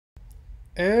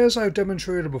As I've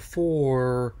demonstrated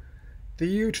before, the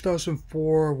year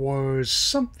 2004 was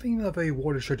something of a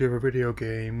watershed year for video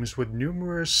games, with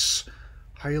numerous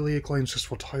highly acclaimed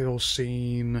successful titles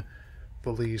seen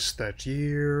released that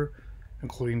year,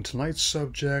 including tonight's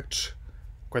subject,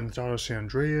 Grand Theft Auto San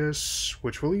Andreas,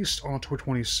 which released on October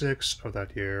 26th of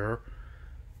that year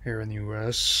here in the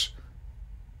US.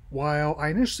 While I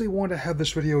initially wanted to have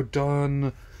this video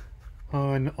done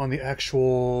on the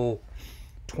actual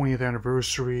 20th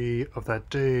anniversary of that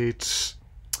date,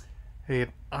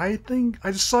 I think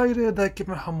I decided that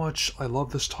given how much I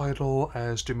love this title,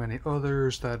 as do many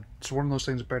others, that it's one of those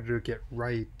things better to get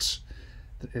right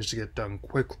than it is to get done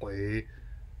quickly.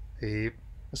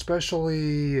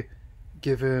 Especially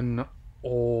given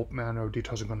all manner of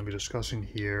details I'm going to be discussing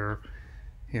here.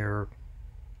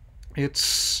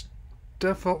 It's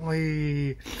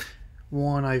definitely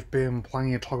one I've been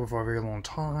planning to talk about for a very long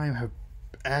time, have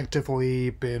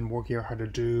actively been working out how to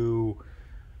do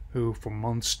for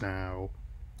months now.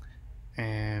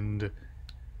 And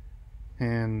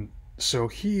so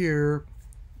here,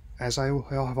 as I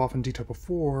have often detailed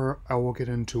before, I will get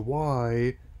into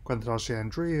why Grand Theft Auto San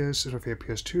Andreas is my favorite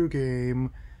PS2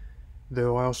 game,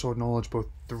 though I also acknowledge both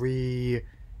 3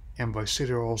 and Vice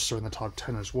City are also in the top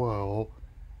 10 as well,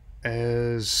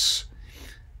 as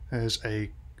a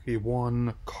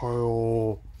one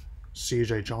Carl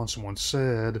C.J. Johnson once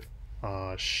said,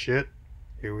 shit,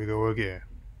 here we go again.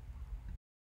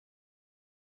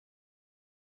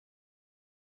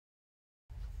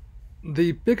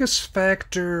 The biggest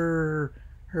factor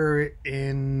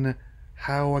in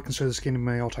how I consider this game to be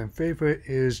my all-time favorite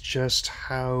is just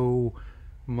how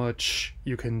much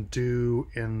you can do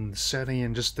in the setting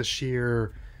and just the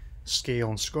sheer scale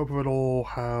and scope of it all.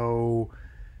 How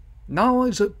not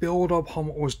only does it build up on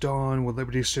what was done with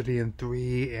Liberty City in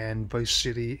 3 and Vice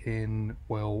City in,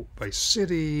 well, Vice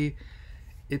City,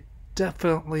 it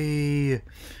definitely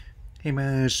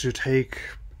managed to take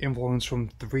influence from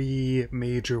 3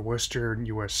 major western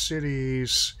US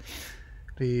cities,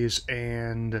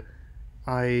 and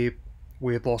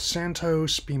with Los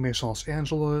Santos being based on Los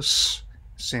Angeles,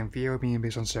 San Fierro being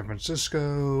based on San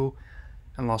Francisco,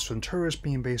 and Las Venturas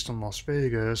being based on Las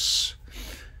Vegas.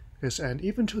 And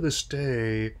even to this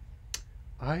day,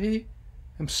 I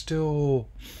am still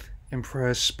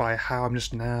impressed by how I'm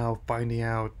just now finding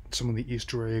out some of the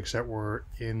Easter eggs that were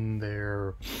in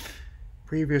there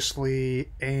previously,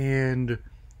 and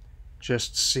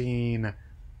just seeing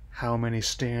how many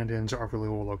stand-ins are really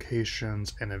real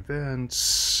locations and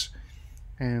events.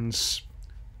 And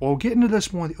we'll get into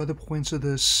this more at the other points of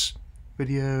this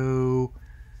video,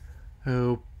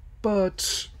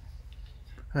 but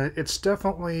it's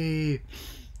definitely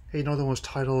another one of those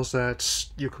titles that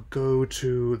you could go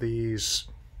to these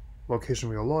locations in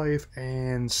real life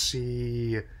and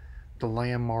see the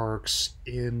landmarks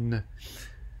in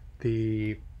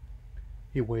the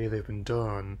way they've been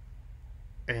done.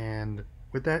 And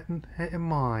with that in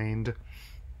mind,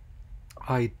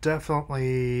 I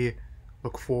definitely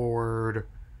look forward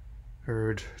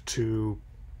to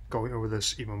going over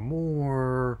this even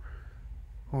more,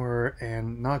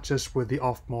 and not just with the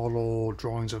off-model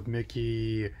drawings of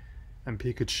Mickey and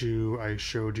Pikachu I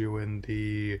showed you in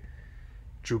the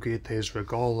Juguetes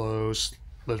Regalos,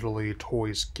 literally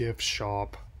toys gift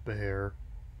shop there.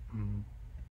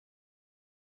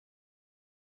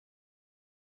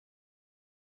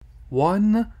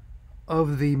 One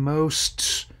of the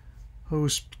most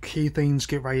key things to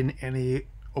get right in any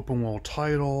open world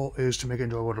title is to make it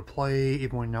enjoyable to play,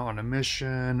 even when you're not on a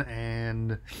mission.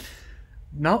 And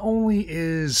not only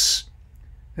is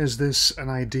this an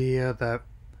idea that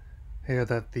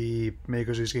the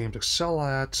makers of these games excel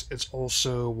at, it's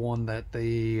also one that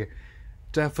they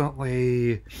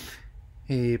definitely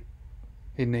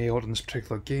nailed in this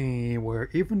particular game, where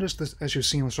even just this, as you've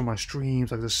seen with some of my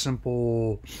streams, like this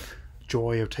simple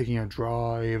joy of taking a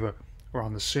drive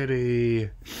around the city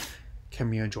can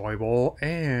be enjoyable.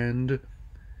 And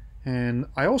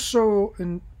I also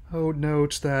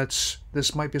note that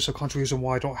this might be a subconscious reason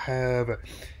why I don't have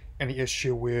any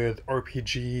issue with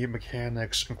RPG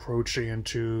mechanics encroaching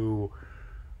into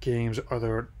games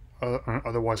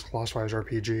otherwise classified as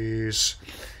RPGs,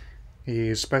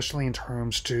 especially in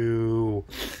terms to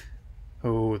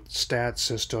stat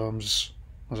systems,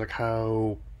 like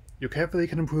how you carefully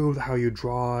can improve how you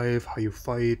drive, how you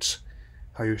fight,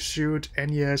 how you shoot, and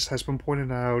yes, has been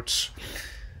pointed out,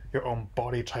 your own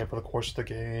body type over the course of the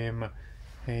game,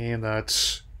 and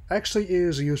that actually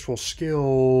is a useful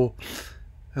skill.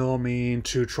 I mean,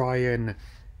 to try and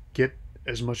get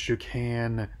as much as you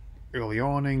can early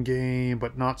on in game,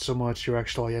 but not so much you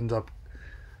actually end up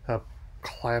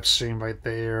collapsing right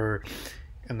there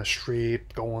in the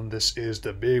street going, "This is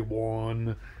the big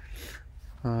one,"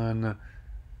 and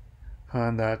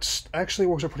that actually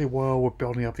works out pretty well with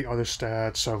building up the other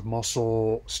stats of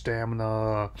muscle,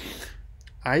 stamina.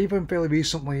 I even fairly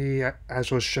recently, as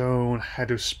was shown, had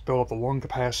to build up the lung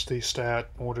capacity stat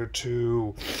in order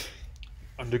to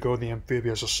undergo the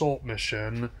amphibious assault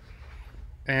mission.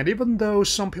 And even though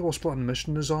some people split on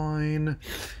mission design,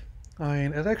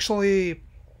 it actually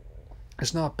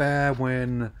is not bad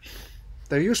when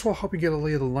they're useful helping you get a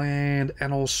lay of the land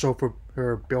and also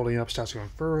for building up stats even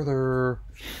further.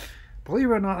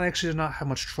 Believe it or not, I actually did not have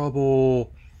much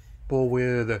trouble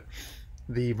with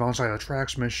the wrong side of the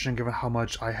tracks mission, given how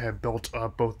much I had built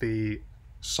up both the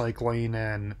cycling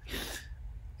and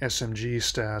SMG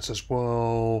stats as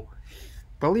well.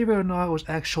 Believe it or not, it was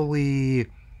actually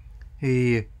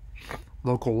a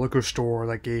local liquor store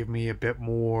that gave me a bit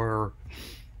more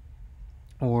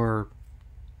or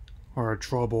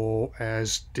trouble,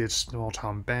 as did Small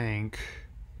Town Bank,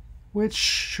 which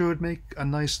should make a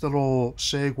nice little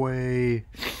segue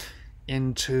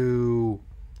into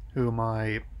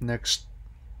my next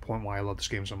point why I love this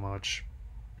game so much.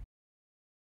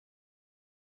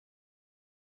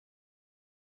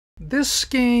 This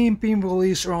game being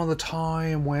released around the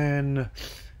time when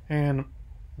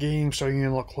games starting to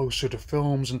get a lot closer to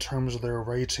films in terms of their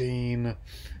rating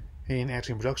and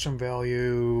acting production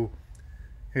value.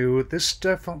 This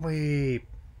definitely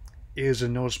is a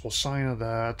noticeable sign of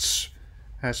that.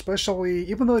 Especially,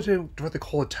 even though they didn't directly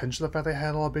call attention to the fact they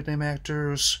had a lot of big name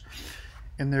actors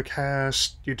in their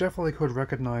cast, you definitely could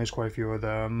recognize quite a few of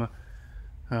them.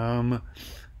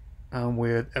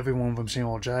 With everyone from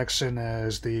Samuel Jackson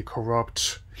as the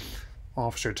corrupt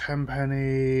Officer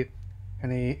Tenpenny,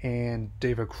 and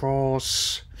David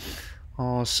Cross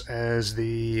as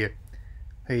the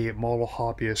model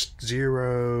hobbyist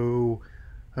Zero,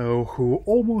 who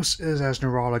almost is as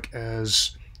neurotic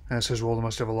as his role in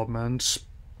Most Development.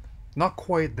 Not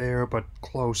quite there, but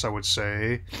close, I would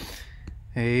say.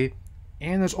 And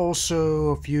there's also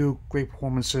a few great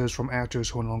performances from actors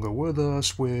who are no longer with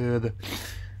us, with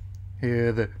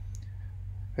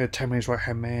Tenpenny's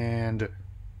right-hand man,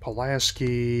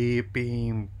 Pulaski,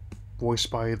 being voiced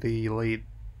by the late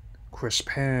Chris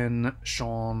Penn,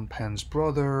 Sean Penn's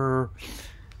brother,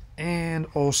 and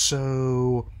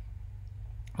also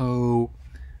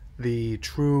the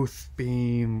Truth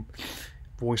being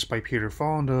voiced by Peter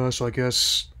Fonda, so I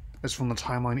guess it's from the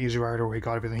timeline Easy Rider where he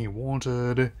got everything he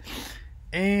wanted.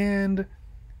 And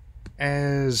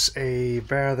as a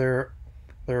rather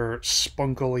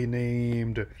spunkily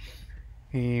named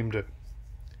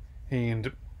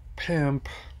pimp,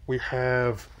 we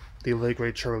have the late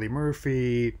great Charlie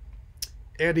Murphy,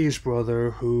 Eddie's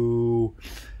brother, who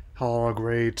had a lot of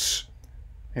great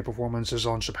performances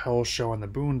on Chappelle's Show and the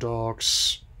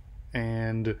Boondocks,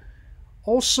 and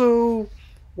also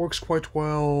works quite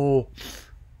well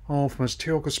from a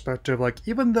material perspective. Like,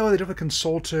 even though they definitely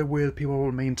consulted with people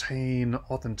to maintain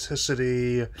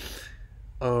authenticity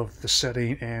of the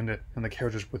setting and the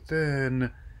characters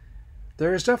within,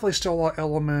 there is definitely still a lot of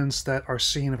elements that are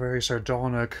seen in a very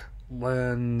sardonic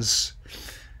lens.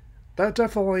 That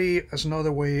definitely is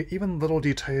another way, even little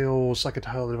details, I could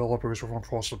tell the developers were from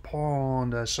across the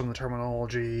pond, as some of the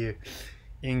terminology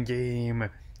in-game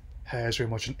has very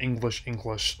much an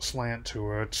English slant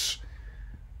to it,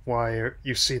 why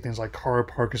you see things like car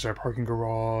park instead of parking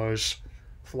garage,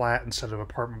 flat instead of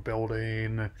apartment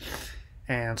building,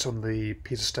 and some of the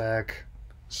pizza stack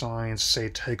signs say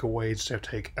takeaway instead of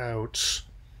take out,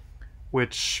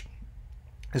 which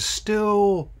is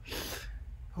still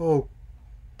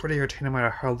pretty entertaining no matter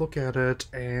how I look at it.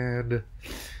 And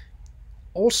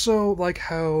also like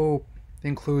how they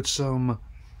include some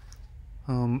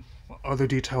other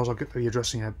details I'll be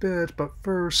addressing in a bit, but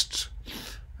first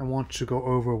I want to go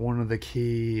over one of the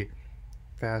key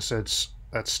facets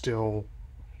that still,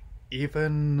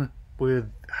 even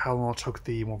with how long it took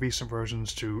the more recent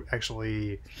versions to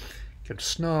actually get to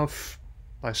snuff,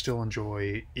 I still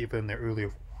enjoy even their earlier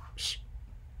forms.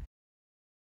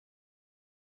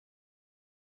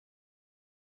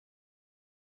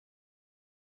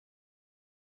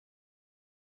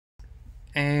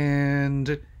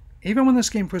 And even when this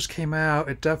game first came out,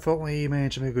 it definitely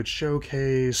managed to make a good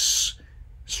showcase,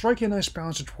 striking a nice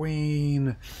balance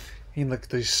between like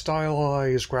the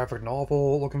stylized graphic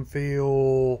novel look and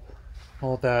feel,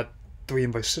 all that 3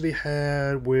 and Vice City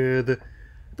had, with a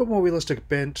bit more realistic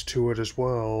bent to it as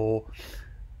well.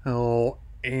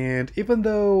 And even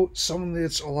though some of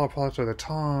it's a lot of products at the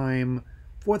time,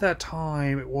 for that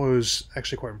time it was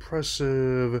actually quite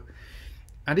impressive.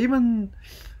 And even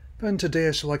But today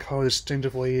I still like how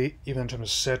distinctively, even in terms of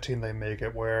setting, they make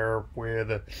it, where with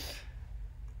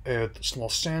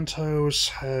Los Santos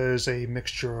has a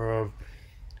mixture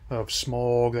of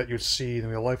smog that you'd see in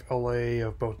real life LA,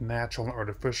 of both natural and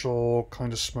artificial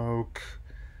kind of smoke.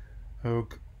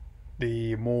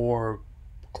 The more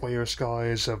clear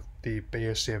skies of the Bay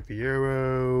of San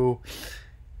Fierro,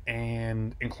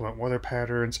 and inclement weather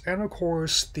patterns, and of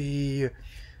course the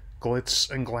glitz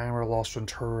and glamour of Los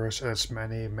Venturas and its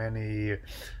many, many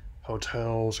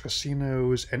hotels,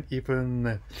 casinos, and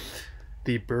even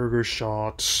the burger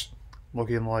shots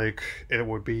looking like it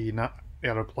would be not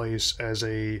out of place as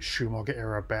a Schumacher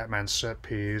era Batman set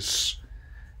piece.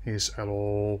 He's at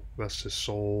all, rest his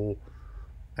soul.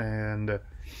 And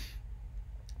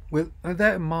with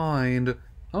that in mind,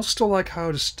 I still like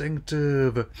how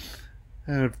distinctive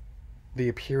the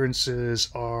appearances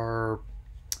are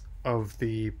of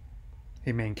the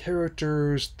main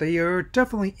characters. They are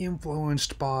definitely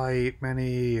influenced by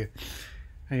many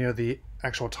the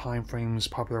actual time frames,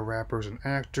 popular rappers and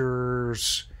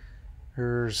actors,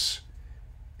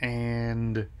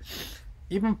 and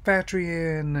even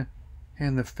factoring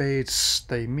in the fates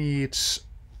they meet.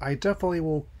 I definitely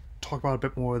will talk about a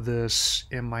bit more of this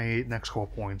in my next couple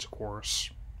points, of course.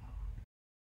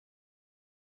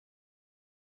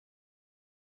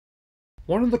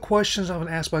 One of the questions I've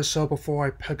asked myself before I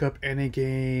pick up any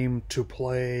game to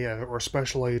play, or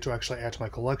especially to actually add to my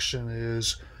collection,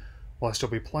 is will I still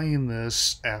be playing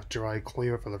this after I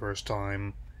clear it for the first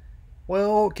time?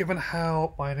 Well, given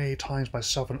how many times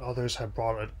myself and others have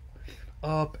brought it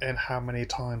up and how many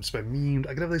times it's been memed, I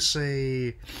can definitely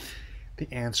say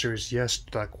the answer is yes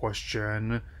to that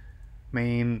question. I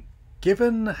mean,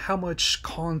 given how much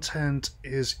content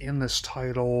is in this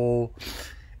title,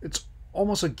 it's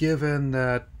almost a given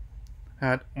that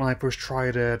when I first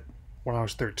tried it when I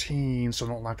was 13, so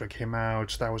not long after it came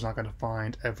out, that I was not going to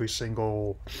find every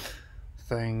single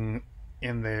thing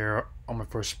in there on my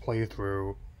first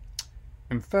playthrough.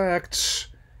 In fact,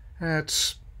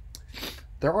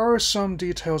 there are some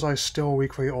details I still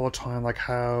recreate all the time, like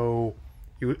how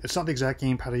it's not the exact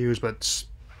gamepad I use, but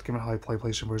given how I play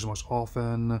PlayStation version most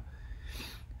often,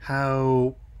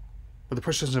 how with the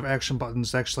precision of action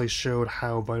buttons actually showed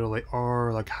how vital they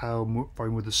are, like how far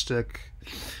you move the stick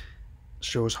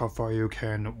shows how far you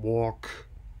can walk,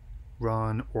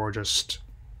 run, or just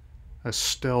a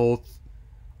stealth.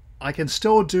 I can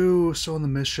still do some of the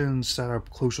missions that are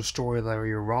crucial story, that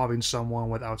you're robbing someone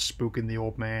without spooking the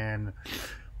old man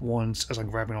once as I'm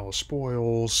grabbing all the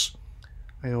spoils,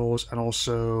 and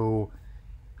also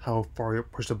how far you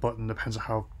push the button depends on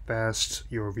how fast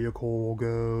your vehicle will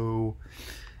go.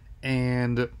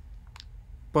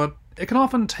 But it can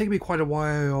often take me quite a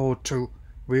while to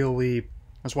really.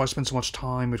 That's why I spend so much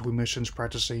time between missions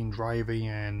practicing driving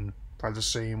and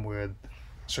practicing with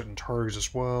certain targets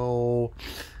as well.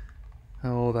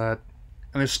 And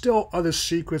there's still other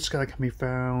secrets that can be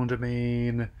found. I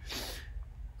mean,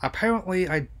 apparently,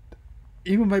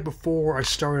 even right before I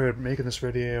started making this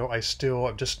video,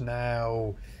 I'm just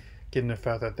now getting the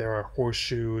fact that there are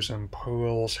horseshoes and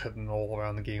pearls hidden all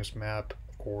around the game's map,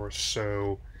 of course,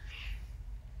 so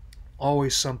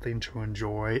always something to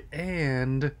enjoy.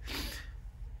 And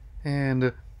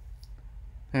some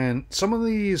of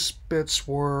these bits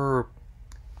were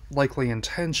likely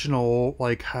intentional,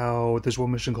 like how there's one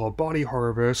mission called Body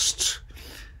Harvest.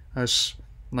 That's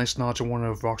a nice nod to one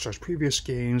of Rockstar's previous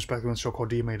games, back when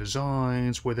so-called DMA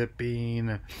Designs, with it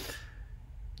being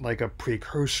like a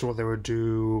precursor to what they would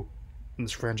do in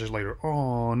this franchise later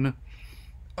on.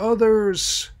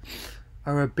 Others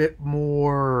are a bit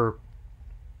more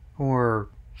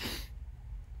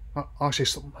actually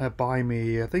have by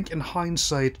me. I think in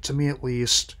hindsight, to me at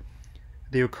least,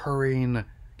 the recurring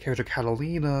character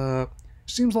Catalina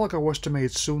seems like a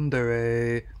Western-made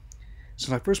tsundere.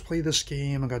 Since I first played this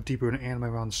game, I got deeper into anime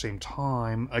around the same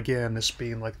time. Again, this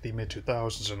being like the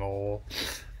mid-2000s and all.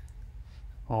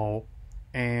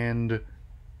 And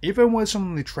even with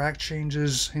some of the track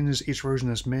changes in each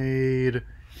version is made,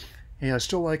 I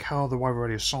still like how the wide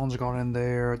variety of songs got in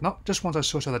there. Not just ones I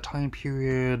associate with the time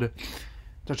period,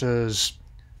 such as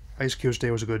Ice Cube's Day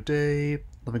Was a Good Day,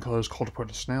 Living Color's Cult of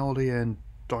Personality, and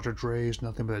Dr. Dre's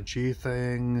Nothing But a G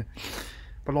Thing.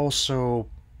 But also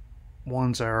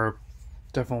ones that are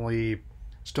definitely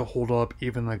still hold up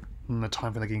even like in the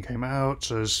time when the game came out,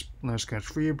 such as Leonard Skinner's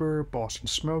Freebird, Boston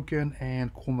Smokin',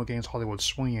 and Cool McGain's Hollywood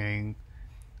Swinging.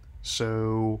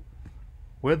 So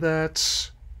with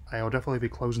that, I'll definitely be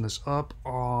closing this up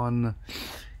on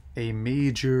a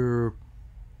major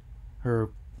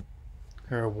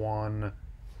one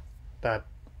that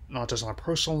not just on a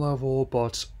personal level,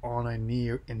 but on a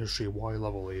near industry-wide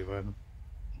level even.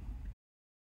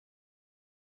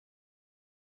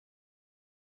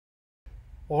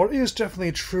 While it is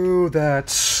definitely true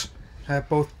that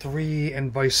both 3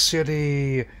 and Vice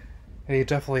City, they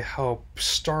definitely help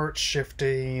start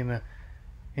shifting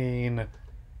in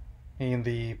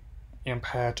the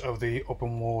impact of the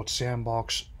open world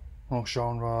sandbox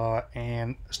genre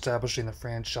and establishing the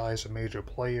franchise a major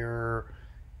player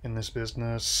in this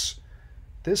business.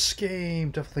 This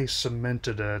game definitely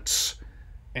cemented it,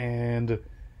 and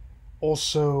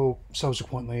also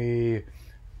subsequently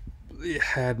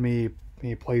had me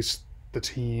place the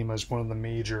team as one of the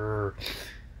major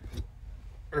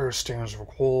standards for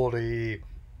quality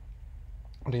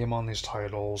among these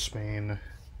titles. I mean,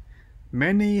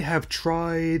 many have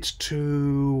tried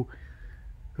to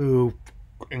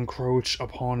encroach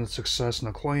upon its success and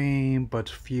acclaim, but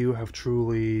few have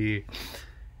truly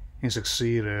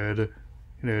succeeded. You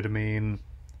know what I mean?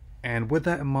 And with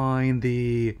that in mind,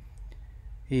 the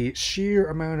sheer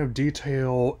amount of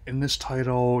detail in this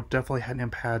title definitely had an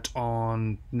impact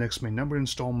on the next main number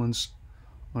installments,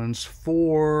 ones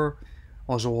 4,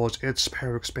 as well as its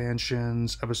pair of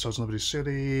expansions, episodes in Liberty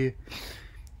City,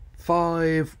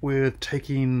 5, with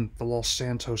taking the Los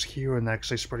Santos here and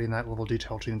actually spreading that level of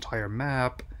detail to the entire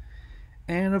map,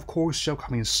 and of course the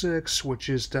upcoming 6, which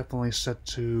is definitely set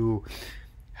to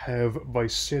have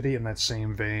Vice City in that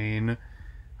same vein.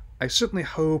 I certainly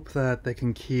hope that they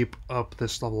can keep up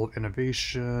this level of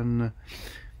innovation,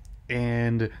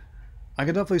 and I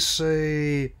can definitely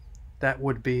say that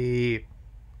would be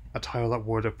a title that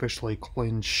would officially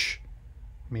clinch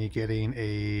me getting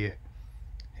a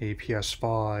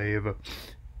PS5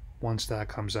 once that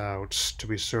comes out, to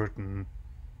be certain.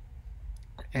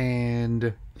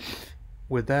 And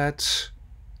with that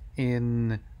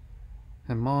in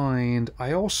mind,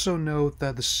 I also note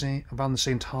that around the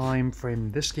same time frame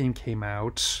this game came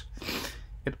out,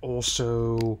 it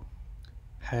also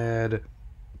had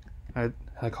a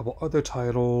couple other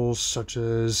titles, such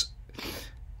as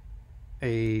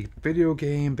a video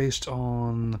game based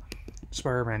on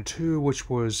Spider-Man 2, which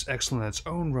was excellent in its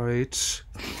own right.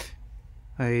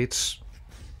 It's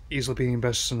easily being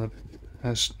based on the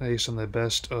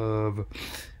best of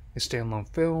standalone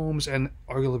films, and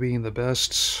arguably being the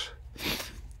best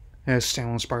as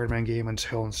standalone Spider-Man game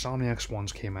until Insomniac's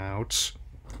ones came out.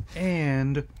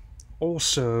 And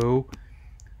also,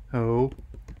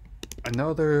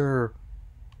 another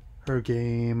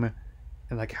game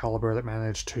in that caliber that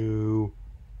managed to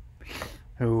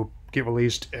get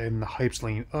released in the hypes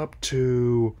leading up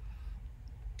to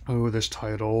this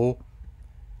title,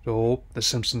 The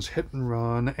Simpsons Hit and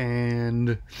Run, and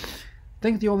I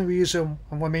think the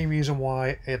one main reason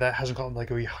why that hasn't gotten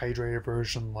like a rehydrated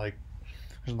version like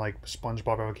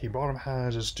SpongeBob and Bikini Bottom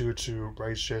has is due to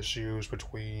rights issues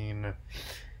between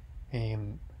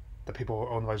the people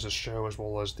who own the rights to the show as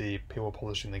well as the people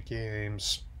publishing the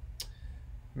games.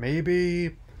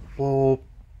 Maybe we'll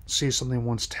see something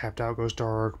once Tapped Out goes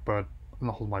dark, but I'm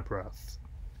gonna hold my breath.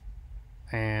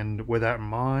 And with that in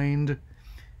mind,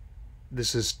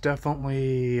 this is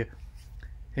definitely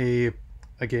a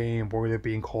game worthy of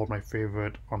being called my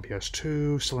favorite on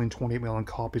PS2, selling 28 million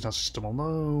copies on system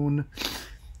alone,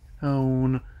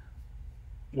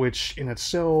 which in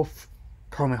itself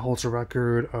currently holds a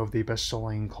record of the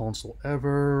best-selling console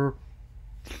ever.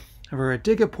 However, it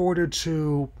did get ported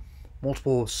to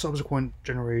multiple subsequent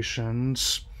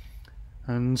generations,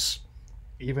 and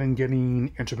even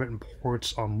getting intermittent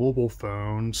ports on mobile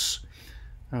phones,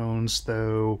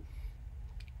 though.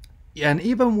 Yeah, and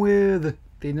even with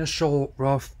the initial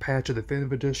rough patch of the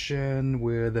Definitive Edition,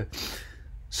 with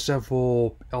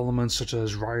several elements such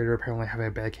as Ryder apparently having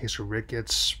a bad case of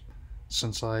rickets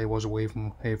since I was away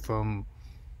from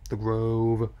the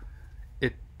Grove,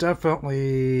 it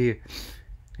definitely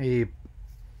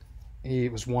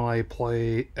it was one I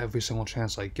play every single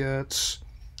chance I get.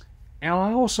 And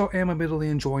I also am admittedly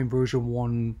enjoying version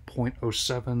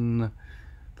 1.07,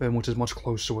 which is much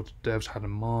closer to what the devs had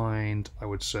in mind, I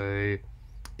would say,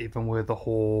 even with the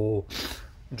whole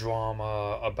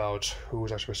drama about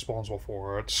who's actually responsible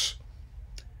for it.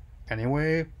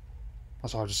 Anyway,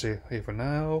 that's all I have to say here for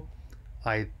now.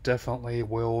 I definitely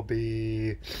will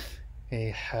be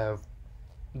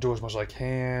do as much as I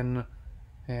can,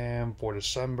 and for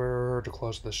December to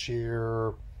close this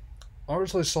year.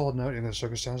 Honestly, solid note in the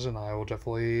circumstances, and I will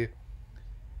definitely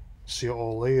see you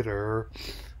all later.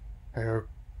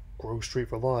 Grove Street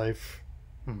for life.